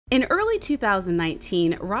In early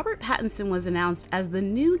 2019, Robert Pattinson was announced as the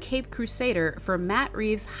new Caped Crusader for Matt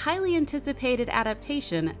Reeves' highly anticipated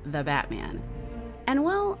adaptation, The Batman. And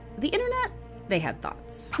well, the internet, they had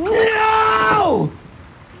thoughts. No!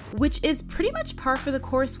 Which is pretty much par for the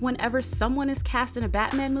course whenever someone is cast in a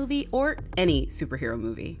Batman movie or any superhero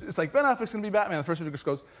movie. It's like, Ben Affleck's gonna be Batman. The first one just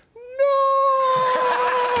goes, no!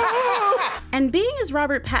 And being as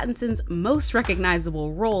Robert Pattinson's most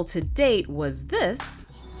recognizable role to date was this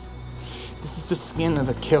is the skin of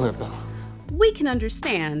a killer, Bill. We can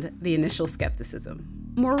understand the initial skepticism.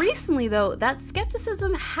 More recently, though, that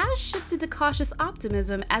skepticism has shifted to cautious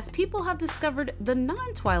optimism as people have discovered the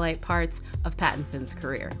non-Twilight parts of Pattinson's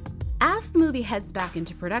career. As the movie heads back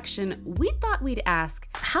into production, we thought we'd ask,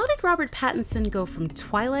 how did Robert Pattinson go from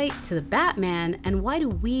Twilight to the Batman, and why do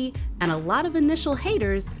we, and a lot of initial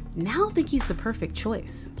haters, now think he's the perfect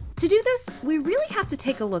choice? To do this, we really have to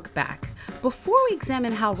take a look back. Before we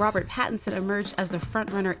examine how Robert Pattinson emerged as the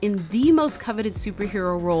frontrunner in the most coveted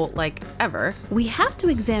superhero role like ever, we have to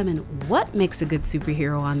examine what makes a good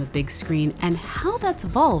superhero on the big screen and how that's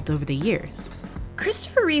evolved over the years.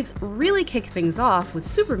 Christopher Reeves really kicked things off with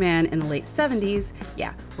Superman in the late 70s.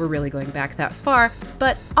 Yeah, we're really going back that far,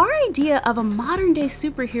 but our idea of a modern day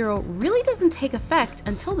superhero really doesn't take effect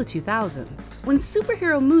until the 2000s, when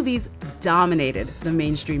superhero movies dominated the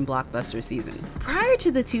mainstream blockbuster season. Prior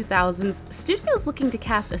to the 2000s, studios looking to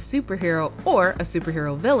cast a superhero or a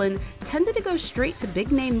superhero villain tended to go straight to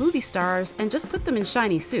big name movie stars and just put them in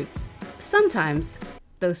shiny suits. Sometimes,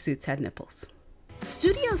 those suits had nipples.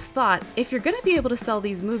 Studios thought if you're gonna be able to sell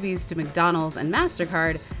these movies to McDonald's and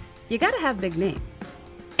MasterCard, you gotta have big names.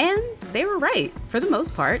 And they were right. For the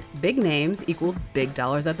most part, big names equaled big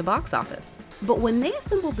dollars at the box office. But when they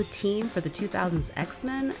assembled the team for the 2000s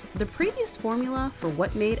X-Men, the previous formula for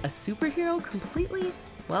what made a superhero completely,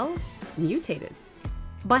 well, mutated.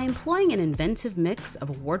 By employing an inventive mix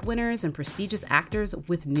of award winners and prestigious actors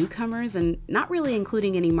with newcomers and not really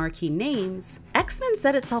including any marquee names, X-Men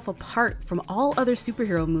set itself apart from all other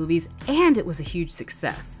superhero movies, and it was a huge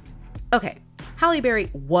success. Okay, Halle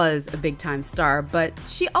Berry was a big-time star, but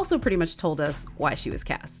she also pretty much told us why she was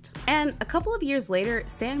cast. And a couple of years later,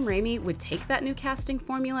 Sam Raimi would take that new casting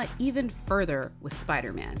formula even further with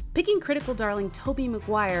Spider-Man, picking critical darling Tobey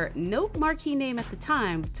Maguire, no marquee name at the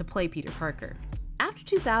time, to play Peter Parker. After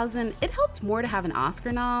 2000, it helped more to have an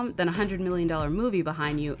Oscar nom than a $100 million movie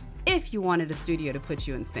behind you if you wanted a studio to put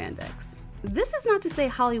you in spandex. This is not to say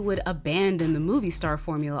Hollywood abandoned the movie star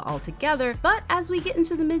formula altogether, but as we get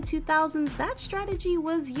into the mid-2000s, that strategy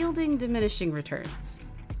was yielding diminishing returns.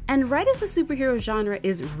 And right as the superhero genre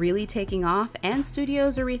is really taking off and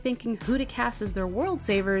studios are rethinking who to cast as their world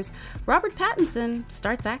savers, Robert Pattinson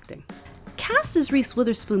starts acting. Cast as Reese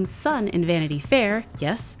Witherspoon's son in Vanity Fair,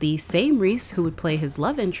 yes, the same Reese who would play his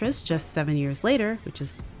love interest just 7 years later, which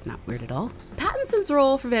is not weird at all, Pattinson's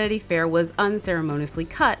role for Vanity Fair was unceremoniously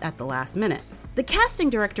cut at the last minute. The casting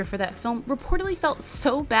director for that film reportedly felt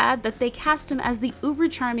so bad that they cast him as the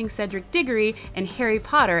uber-charming Cedric Diggory in Harry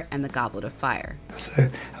Potter and the Goblet of Fire. So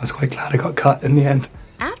I was quite glad I got cut in the end.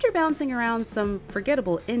 After bouncing around some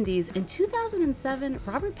forgettable indies, in 2007,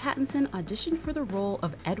 Robert Pattinson auditioned for the role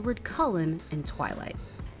of Edward Cullen in Twilight.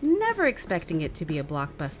 Never expecting it to be a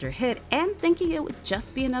blockbuster hit and thinking it would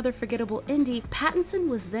just be another forgettable indie, Pattinson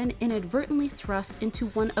was then inadvertently thrust into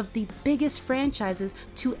one of the biggest franchises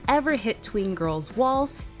to ever hit tween girls'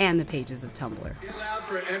 walls and the pages of Tumblr. Get loud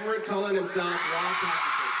for Edward Cullen himself, Robert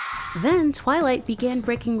Pattinson. Then Twilight began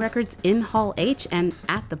breaking records in Hall H and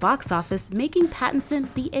at the box office, making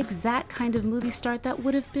Pattinson the exact kind of movie star that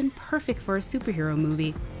would have been perfect for a superhero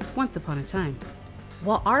movie once upon a time.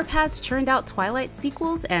 While our paths churned out Twilight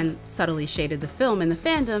sequels and subtly shaded the film and the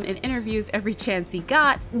fandom in interviews every chance he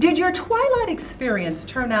got, did your Twilight experience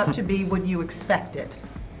turn out to be what you expected?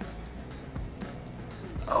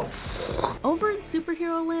 Over in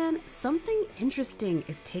superhero land, something interesting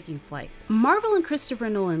is taking flight. Marvel and Christopher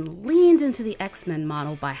Nolan leaned into the X-Men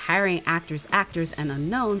model by hiring actors, and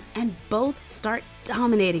unknowns, and both start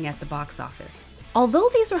dominating at the box office. Although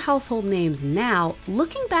these are household names now,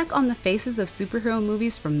 looking back on the faces of superhero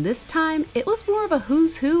movies from this time, it was more of a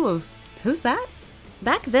who's who of who's that?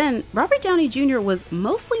 Back then, Robert Downey Jr. was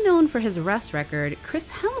mostly known for his arrest record.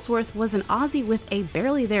 Chris Hemsworth was an Aussie with a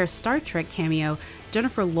barely there Star Trek cameo.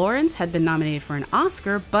 Jennifer Lawrence had been nominated for an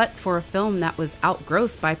Oscar, but for a film that was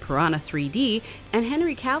outgrossed by Piranha 3D. And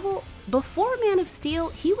Henry Cavill, before Man of Steel,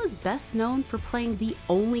 he was best known for playing the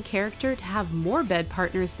only character to have more bed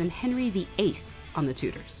partners than Henry VIII on The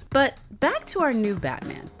Tudors. But back to our new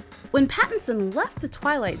Batman. When Pattinson left the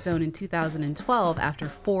Twilight Zone in 2012 after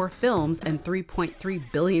 4 films and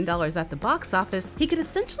 $3.3 billion at the box office, he could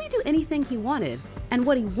essentially do anything he wanted. And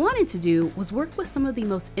what he wanted to do was work with some of the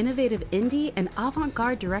most innovative indie and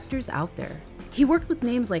avant-garde directors out there. He worked with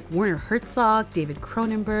names like Werner Herzog, David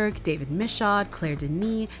Cronenberg, David Michaud, Claire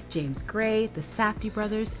Denis, James Gray, the Safdie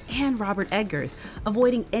brothers, and Robert Eggers,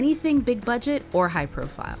 avoiding anything big budget or high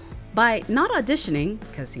profile. By not auditioning,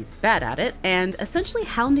 because he's bad at it, and essentially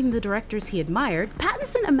hounding the directors he admired,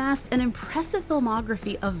 Pattinson amassed an impressive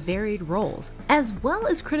filmography of varied roles, as well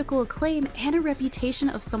as critical acclaim and a reputation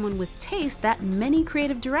of someone with taste that many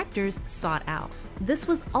creative directors sought out. This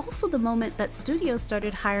was also the moment that studios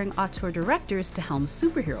started hiring auteur directors to helm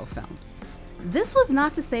superhero films. This was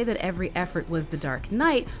not to say that every effort was The Dark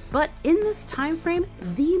Knight, but in this time frame,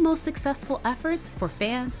 the most successful efforts for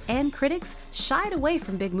fans and critics shied away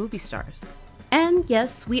from big movie stars. And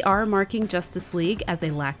yes, we are marking Justice League as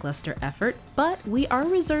a lackluster effort, but we are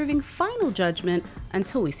reserving final judgment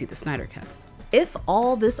until we see the Snyder Cut. If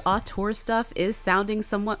all this auteur stuff is sounding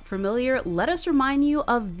somewhat familiar, let us remind you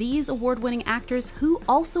of these award-winning actors who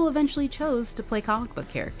also eventually chose to play comic book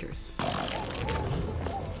characters.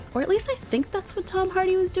 Or at least I think that's what Tom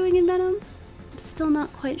Hardy was doing in Venom. I'm still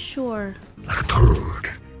not quite sure. Like a turd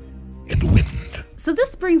in the wind. So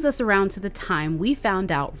this brings us around to the time we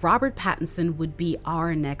found out Robert Pattinson would be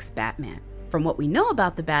our next Batman. From what we know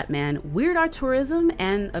about the Batman, weird auteurism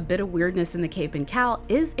and a bit of weirdness in the cape and cowl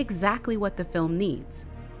is exactly what the film needs.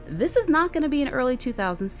 This is not going to be an early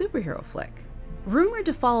 2000s superhero flick. Rumored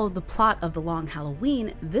to follow the plot of The Long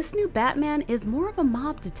Halloween, this new Batman is more of a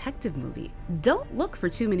mob detective movie. Don't look for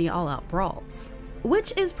too many all-out brawls.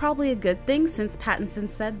 Which is probably a good thing since Pattinson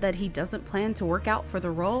said that he doesn't plan to work out for the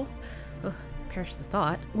role. Ugh, perish the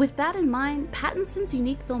thought. With that in mind, Pattinson's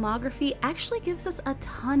unique filmography actually gives us a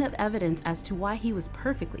ton of evidence as to why he was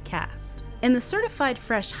perfectly cast. In the certified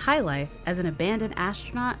fresh high life, as an abandoned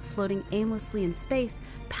astronaut floating aimlessly in space,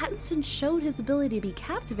 Pattinson showed his ability to be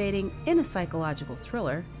captivating in a psychological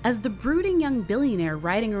thriller. As the brooding young billionaire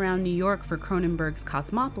riding around New York for Cronenberg's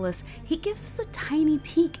Cosmopolis, he gives us a tiny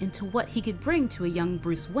peek into what he could bring to a young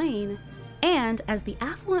Bruce Wayne. And as the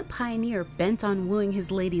affluent pioneer bent on wooing his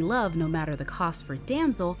lady love no matter the cost for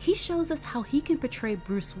damsel, he shows us how he can portray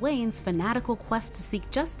Bruce Wayne's fanatical quest to seek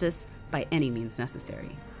justice by any means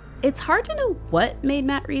necessary. It's hard to know what made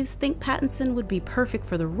Matt Reeves think Pattinson would be perfect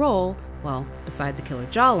for the role, well, besides a killer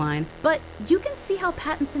jawline, but you can see how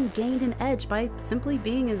Pattinson gained an edge by simply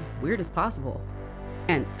being as weird as possible.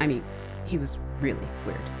 And, I mean, he was really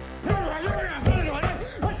weird.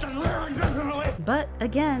 But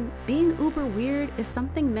again, being uber weird is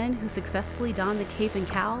something men who successfully don the cape and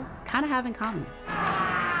cowl kind of have in common.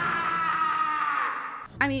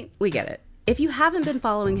 I mean, we get it. If you haven't been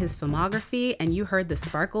following his filmography and you heard the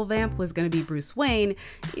Sparkle Vamp was going to be Bruce Wayne,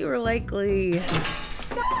 you were likely...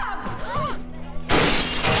 Stop!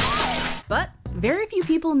 But very few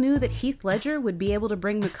people knew that Heath Ledger would be able to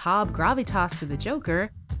bring macabre gravitas to the Joker,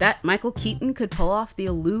 that Michael Keaton could pull off the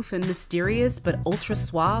aloof and mysterious but ultra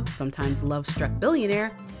suave, sometimes love-struck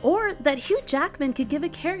billionaire, or that Hugh Jackman could give a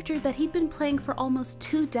character that he'd been playing for almost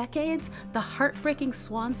 2 decades the heartbreaking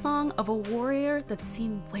swan song of a warrior that's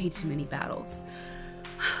seen way too many battles.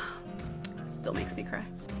 Still makes me cry.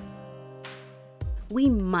 We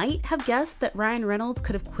might have guessed that Ryan Reynolds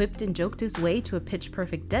could have quipped and joked his way to a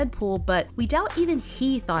pitch-perfect Deadpool, but we doubt even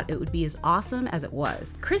he thought it would be as awesome as it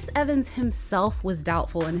was. Chris Evans himself was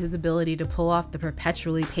doubtful in his ability to pull off the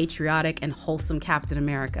perpetually patriotic and wholesome Captain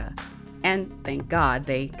America. And thank God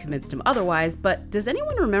they convinced him otherwise, but does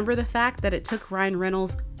anyone remember the fact that it took Ryan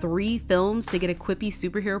Reynolds 3 films to get a quippy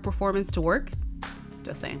superhero performance to work?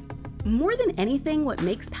 Just saying. More than anything, what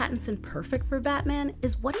makes Pattinson perfect for Batman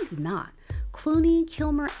is what he's not. Clooney,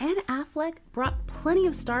 Kilmer, and Affleck brought plenty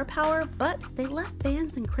of star power, but they left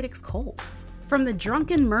fans and critics cold. From the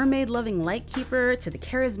drunken mermaid-loving lightkeeper, to the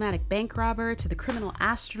charismatic bank robber, to the criminal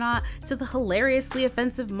astronaut, to the hilariously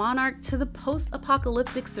offensive monarch, to the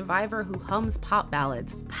post-apocalyptic survivor who hums pop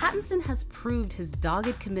ballads, Pattinson has proved his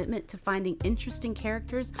dogged commitment to finding interesting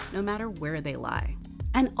characters no matter where they lie.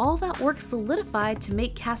 And all that work solidified to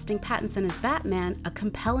make casting Pattinson as Batman a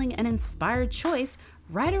compelling and inspired choice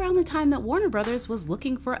right around the time that Warner Brothers was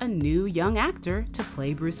looking for a new young actor to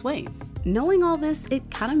play Bruce Wayne. Knowing all this,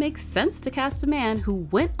 it kind of makes sense to cast a man who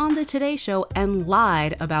went on the Today Show and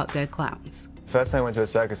lied about dead clowns. First time I went to a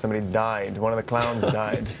circus, somebody died. One of the clowns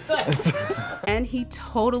died. And he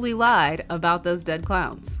totally lied about those dead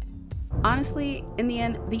clowns. Honestly, in the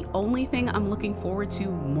end, the only thing I'm looking forward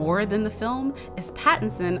to more than the film is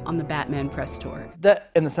Pattinson on the Batman press tour.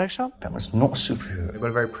 That in the sex shop? That was not a superhero. They've got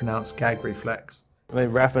a very pronounced gag reflex. My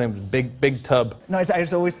rapper name was Big Tub. No, I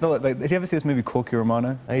just always thought, like, did you ever see this movie Corky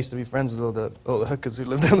Romano? I used to be friends with all the hookers who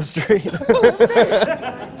lived down the street.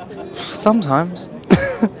 Sometimes.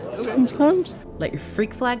 Sometimes. Let your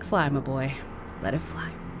freak flag fly, my boy. Let it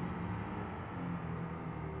fly.